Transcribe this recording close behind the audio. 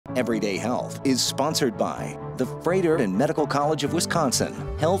Everyday Health is sponsored by the Froedtert and Medical College of Wisconsin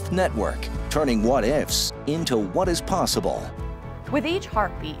Health Network, turning what-ifs into what is possible. With each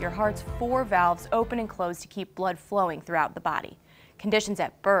heartbeat, your heart's 4 valves open and close to keep blood flowing throughout the body. Conditions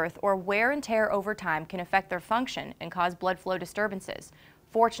at birth or wear and tear over time can affect their function and cause blood flow disturbances.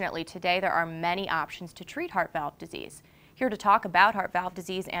 Fortunately, today there are many options to treat heart valve disease. Here to talk about heart valve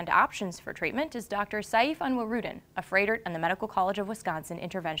disease and options for treatment is Dr. Saif Anwaruddin, a Froedtert and the Medical College of Wisconsin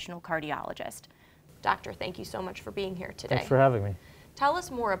interventional cardiologist. Doctor, thank you so much for being here today. Thanks for having me. Tell us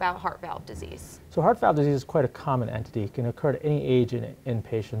more about heart valve disease. So heart valve disease is quite a common entity. It can occur at any age in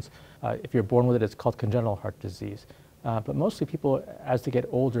patients. If you're born with it, it's called congenital heart disease. But mostly people, as they get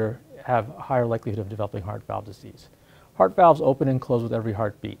older, have a higher likelihood of developing heart valve disease. Heart valves open and close with every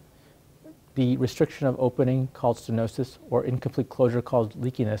heartbeat. The restriction of opening, called stenosis, or incomplete closure, called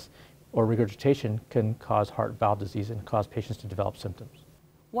leakiness, or regurgitation, can cause heart valve disease and cause patients to develop symptoms.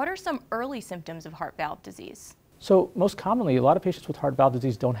 What are some early symptoms of heart valve disease? So most commonly, a lot of patients with heart valve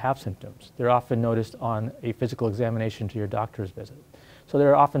disease don't have symptoms. They're often noticed on a physical examination to your doctor's visit. So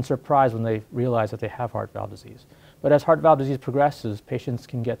they're often surprised when they realize that they have heart valve disease. But as heart valve disease progresses, patients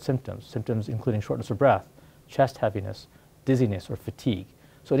can get symptoms including shortness of breath, chest heaviness, dizziness, or fatigue.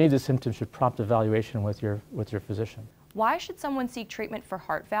 So any of these symptoms should prompt evaluation with your physician. Why should someone seek treatment for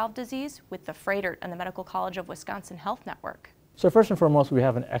heart valve disease with the Froedtert and the Medical College of Wisconsin Health Network? So first and foremost, we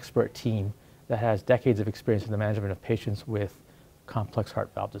have an expert team that has decades of experience in the management of patients with complex heart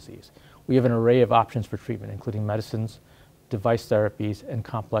valve disease. We have an array of options for treatment, including medicines, device therapies, and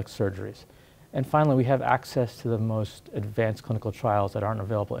complex surgeries. And finally, we have access to the most advanced clinical trials that aren't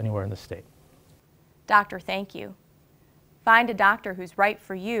available anywhere in the state. Doctor, thank you. Find a doctor who's right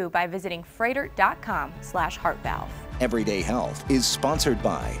for you by visiting froedtert.com/heartvalve. Everyday Health is sponsored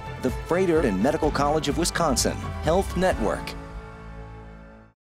by the Froedtert and Medical College of Wisconsin Health Network,